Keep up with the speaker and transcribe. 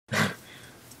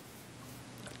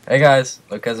Hey guys,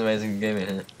 Lucas Amazing Gaming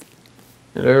here.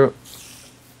 Hello.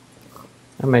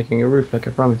 I'm making a roof like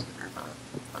I promised.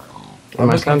 I'm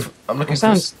my looking sound, for, I'm my looking for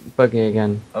sound's buggy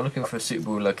again. I'm looking for a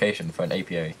suitable location for an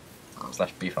apiary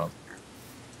slash bee farm.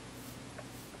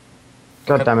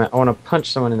 God damn it! I want to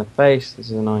punch someone in the face. This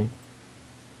is annoying.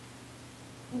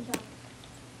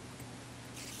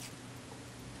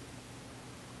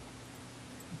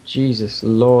 Jesus,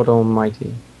 Lord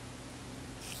Almighty.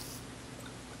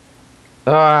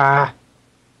 Ah,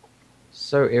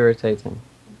 so irritating.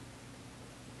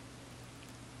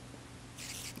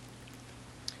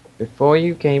 Before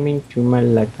you came into my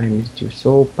life, I missed you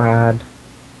so bad.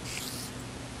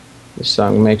 This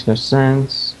song makes no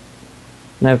sense.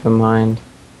 Never mind.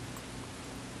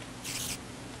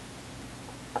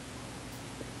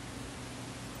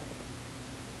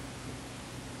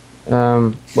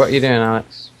 What are you doing,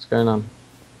 Alex? What's going on?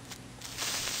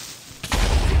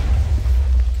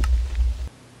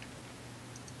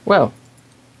 Well,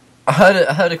 I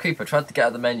heard a creeper tried to get out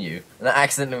of the menu and I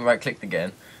accidentally right clicked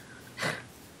again.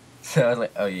 So I was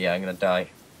like, oh yeah, I'm gonna die.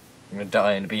 I'm gonna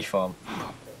die in a bee farm.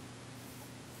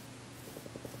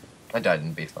 I died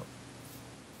in a bee farm.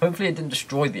 Hopefully it didn't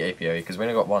destroy the apiary because we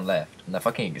only got one left and they're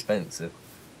fucking expensive.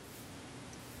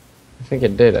 I think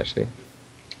it did actually.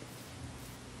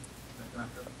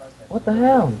 What the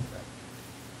hell?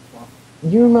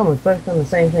 You and Mum have both done the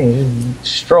same thing. You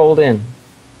just strolled in.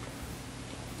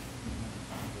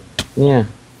 Yeah.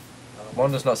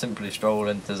 One does not simply stroll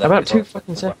into Zach. About 2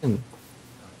 fucking seconds.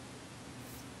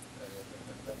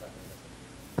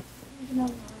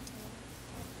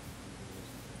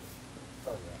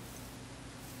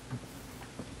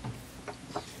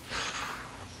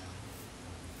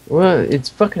 Well, it's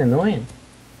fucking annoying.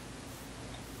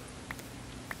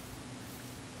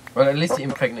 Well, at least the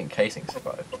impregnant casing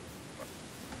survived.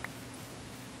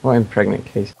 What impregnant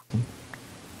case?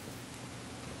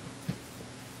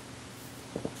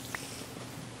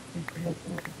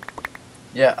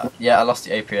 Yeah, I lost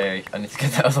the apiary. I need to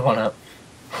get that other one out.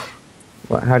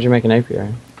 What? How'd you make an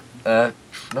apiary? No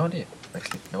idea.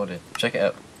 Actually, no idea. Check it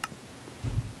out.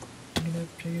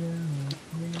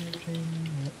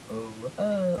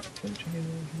 I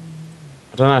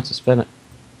don't know how to spell it.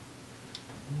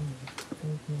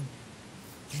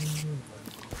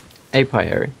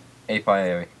 Apiary.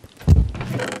 Apiary.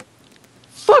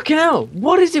 Fucking hell!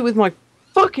 What is it with my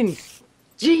fucking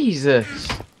Jesus?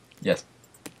 Yes.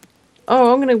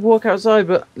 Oh, I'm gonna walk outside,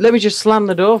 but let me just slam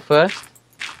the door first.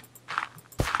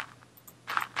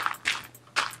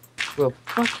 Well,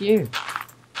 fuck you.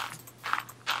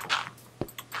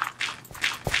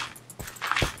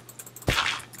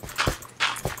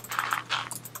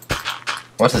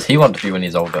 What does he want to be when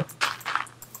he's older?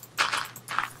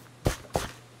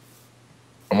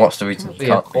 And what's the reason he Probably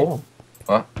a can't be? whore.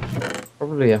 What?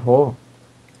 Probably a whore.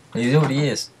 He already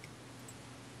is.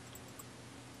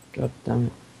 God damn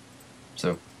it.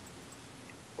 So.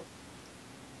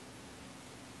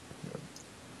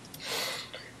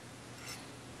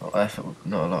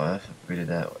 Not a lot of effort really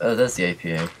there. Oh, there's the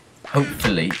APA.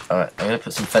 Hopefully. Alright, I'm gonna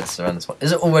put some fences around this one.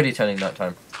 Is it already turning night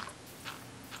time?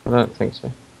 I don't think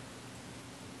so.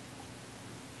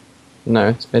 No,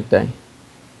 it's midday.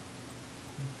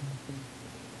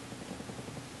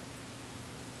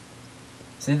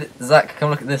 See, Zach, come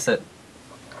look at this. Come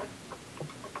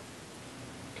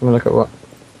and look at what?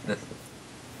 This.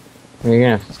 You're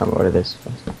gonna have to tell me what it is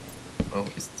first. Oh,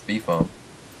 it's the bee farm.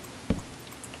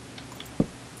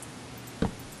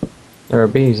 There are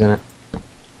bees in it.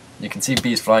 You can see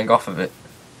bees flying off of it.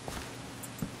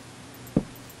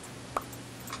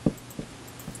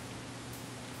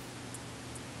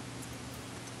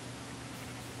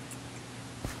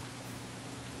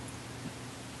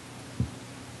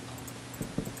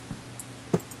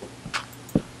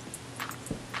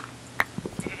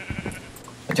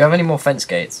 Do you have any more fence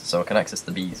gates so I can access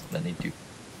the bees when I need to?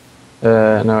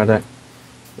 No I don't.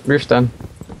 Roof's done.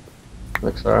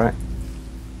 Looks alright.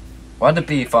 Why do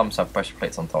bee farms have pressure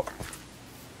plates on top?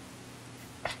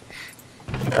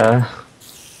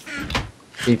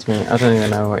 Beats me. I don't even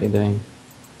know what you're doing,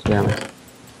 to be honest.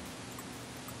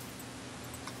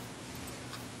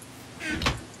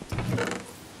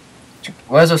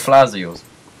 Where's those flowers of yours?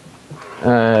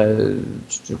 In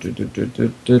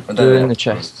the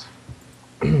chest.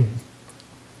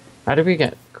 How did we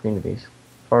get green bees?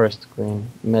 Forest green,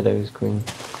 meadows green.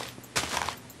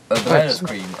 The Right, meadows some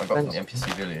green I got from the fence.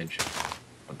 NPC village,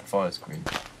 but the forest green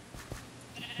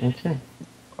Okay.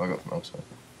 I got from elsewhere.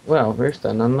 Well, roof's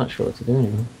done. I'm not sure what to do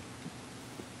anymore.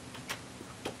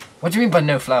 What do you mean by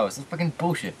no flowers? That's fucking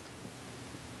bullshit.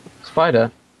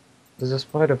 Spider? There's a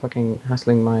spider fucking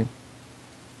hassling my...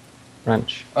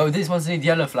 branch. Oh, these ones need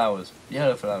yellow flowers.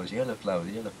 Yellow flowers, yellow flowers,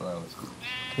 yellow flowers.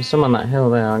 There's some on that hill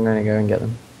there. I'm gonna go and get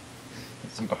them.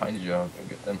 There's some behind you, I'll go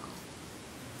get them.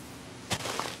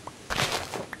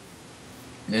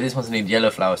 Yeah, these ones need yellow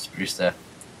flowers to produce their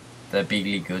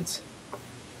beagly goods.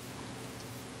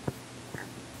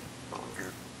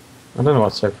 I don't know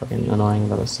what's so fucking annoying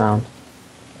about the sound.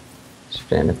 Just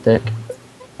being a dick.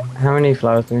 How many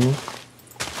flowers do we need?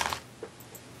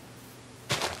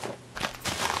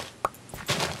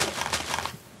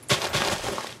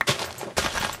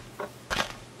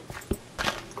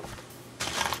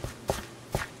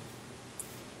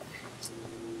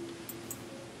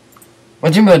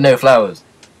 What do you mean no flowers?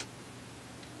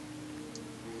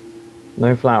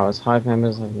 No flowers. Hive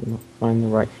members have not find the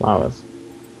right flowers.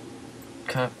 What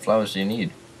kind of flowers do you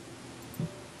need?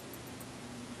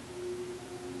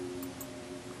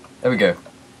 There we go.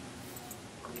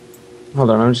 Hold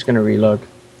on, I'm just gonna relog.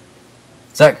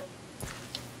 Zach.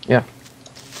 Yeah.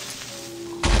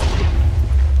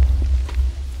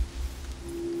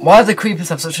 Why do the creepers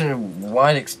have such a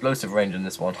wide explosive range in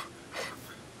this one?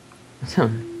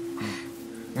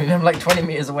 I mean, I'm like 20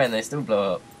 meters away and they still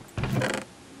blow up.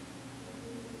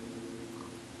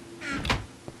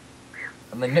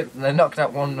 And they knocked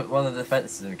out one of the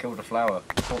fences and killed a flower.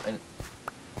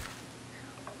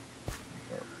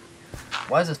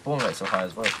 Why is the spawn rate so high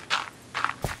as well?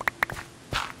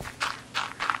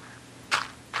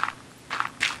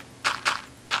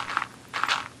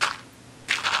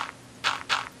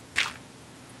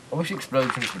 I wish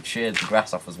explosions would shear the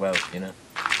grass off as well, you know?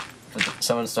 For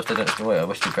some of the stuff they don't destroy, I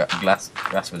wish the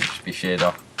grass would just be sheared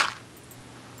off.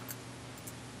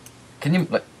 Can you,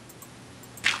 like...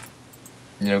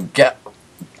 You know,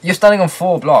 You're standing on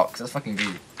 4 blocks, that's fucking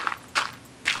greedy.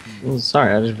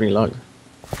 Sorry, I just relogged.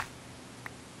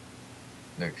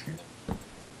 No excuse.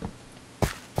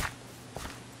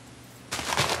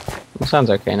 It sounds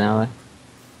okay now, though.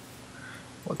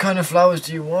 What kind of flowers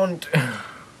do you want? I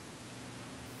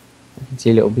can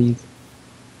see little bees.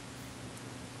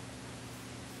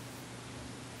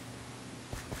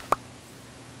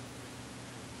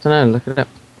 Don't know, look it up.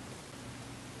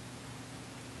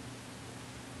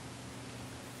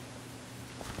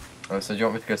 Oh, so do you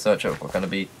want me to go search up what kind of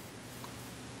bee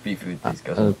food these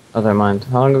guys are? I don't mind.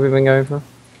 How long have we been going for?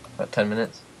 About 10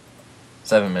 minutes?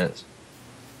 7 minutes.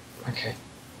 Okay.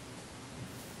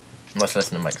 Much less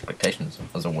than my expectations,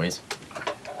 as always.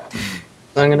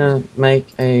 I'm gonna make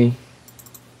a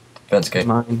Fence gate.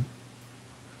 mine.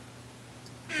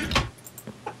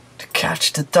 To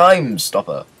catch the time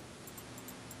stopper.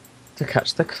 To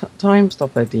catch the time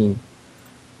stopper, Dean.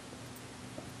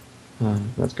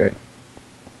 That's great.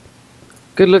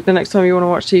 Good luck the next time you want to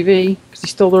watch TV, because he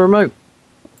stole the remote.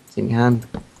 It's in your hand.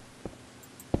 I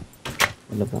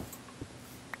love that.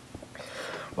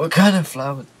 What kind of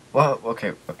flowers? Well,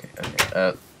 okay.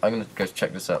 I'm gonna go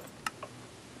check this up.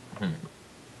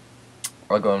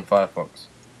 I'll go on Firefox.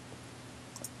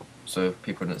 So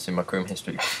people didn't see my Chrome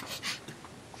history.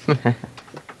 I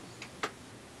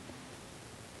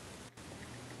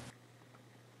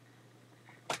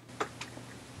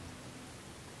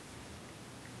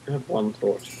have one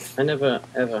torch. I never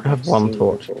ever have one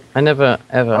torch. I never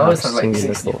ever have a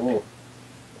singular torch.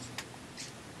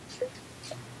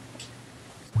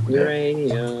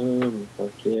 Uranium,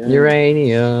 fuck yeah.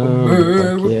 Uranium,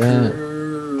 fuck yeah.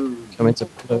 Coming to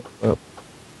blow up.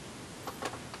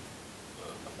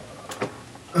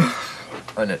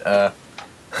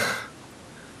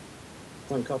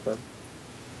 Find copper.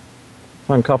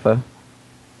 Find copper.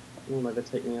 You'll never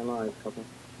take me alive, copper.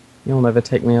 You'll never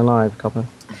take me alive, copper.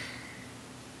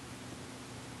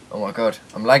 Oh my god,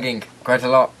 I'm lagging quite a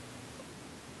lot.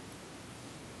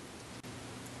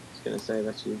 It's gonna say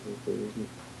that's usual for you, isn't it?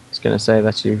 It's gonna say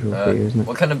that's usual for you, isn't it?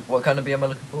 What kind of bee am I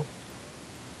looking for?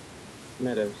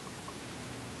 Meadows.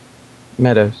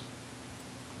 Meadows.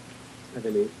 I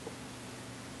believe.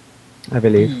 I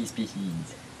believe. Bee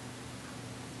species.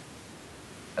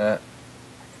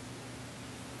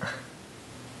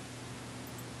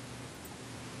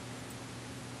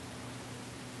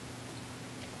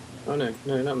 Oh no,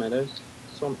 not meadows.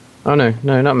 Swamp. Oh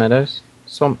no, not meadows.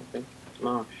 Swamp. I think.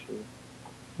 Marsh.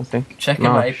 I think. Check in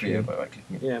my apiary by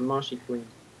right-clicking it. Yeah, marshy queen.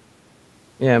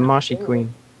 Yeah, marshy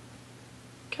queen.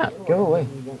 Cat, go away.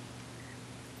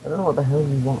 I don't know what the hell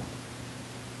you want.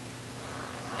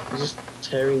 He's just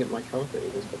tearing at my carpet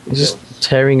with his fucking claws. He's just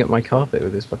tearing at my carpet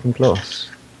with his fucking claws.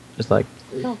 Just like...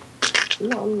 No.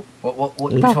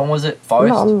 Which one was it?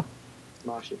 Forest? No.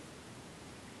 Marshy.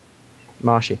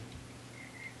 Marshy.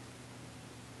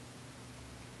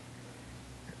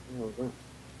 What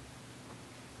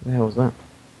the hell was that?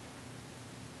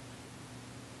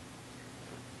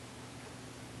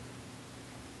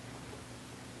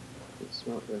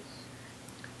 smelt this.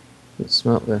 Let's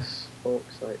smelt this.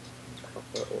 Bauxite and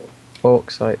copper ore.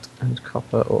 Bauxite and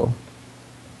copper ore.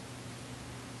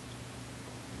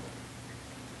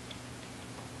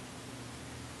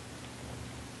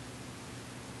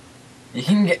 You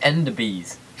can get ender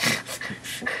bees.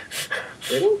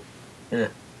 Really? Yeah.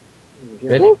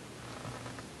 Really?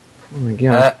 Oh my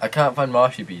god. I can't find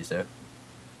marshy bees though.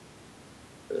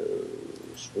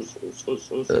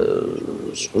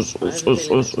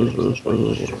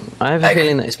 I have a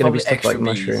feeling that it's going to be probably stuff like extra bees.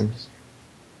 mushrooms.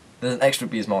 There's an extra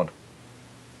bees mod.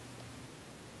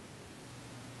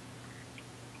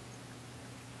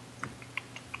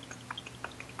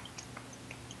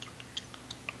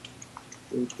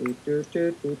 We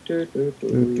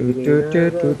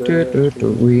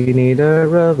need a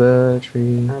rubber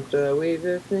tree. After we've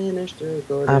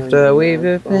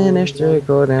finished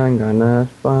recording, I'm gonna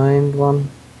find one.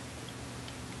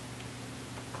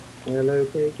 Hello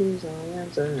piggies, I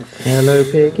am Zach. Hello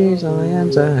piggies, I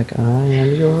am Zach. I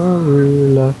am your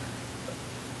ruler.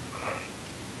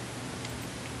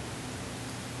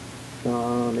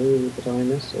 Barney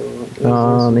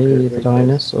the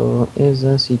dinosaur is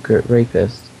a secret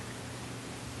rapist.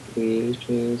 These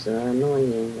trees are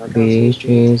annoying.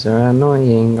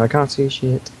 I can't see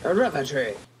shit. A rubber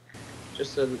tree.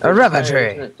 Just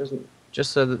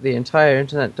so that the entire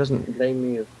internet doesn't blame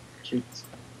me of cheats.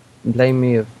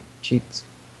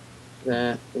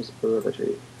 There is a rubber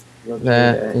tree.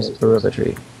 There is a rubber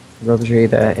tree. Rubber tree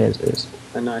there is.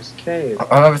 A nice cave.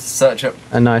 I'll have to search up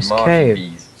A nice Martian cave.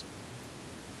 bees.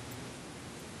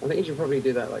 I think you should probably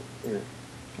do that, like,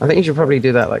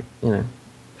 you know.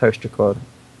 Post record.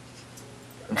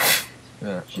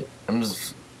 Yeah. I'm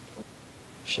just.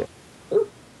 Shit. Ooh.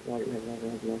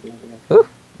 Ooh.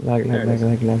 Lag. There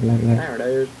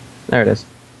it is.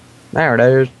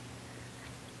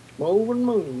 Moving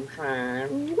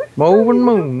moonshine.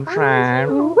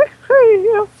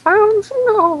 I found some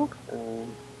gold.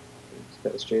 Let's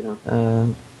cut the street on.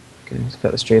 Okay, let's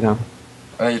cut the street on.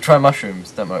 You try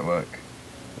mushrooms. That might work.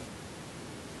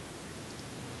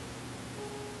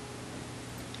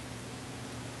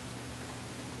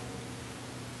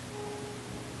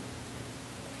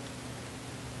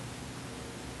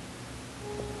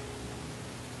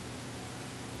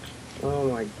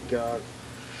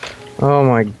 Oh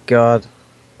my god.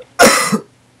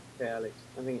 Okay, Alex,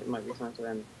 I think it might be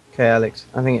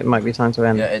time to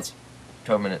end. Yeah, it's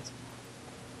 12 minutes.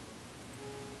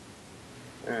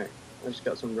 Alright, I just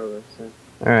got some rubber,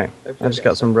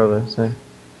 so...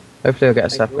 Hopefully I'll get a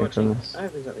sapling from this.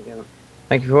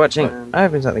 Thank you for watching. I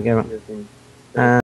hope it's at the gamer.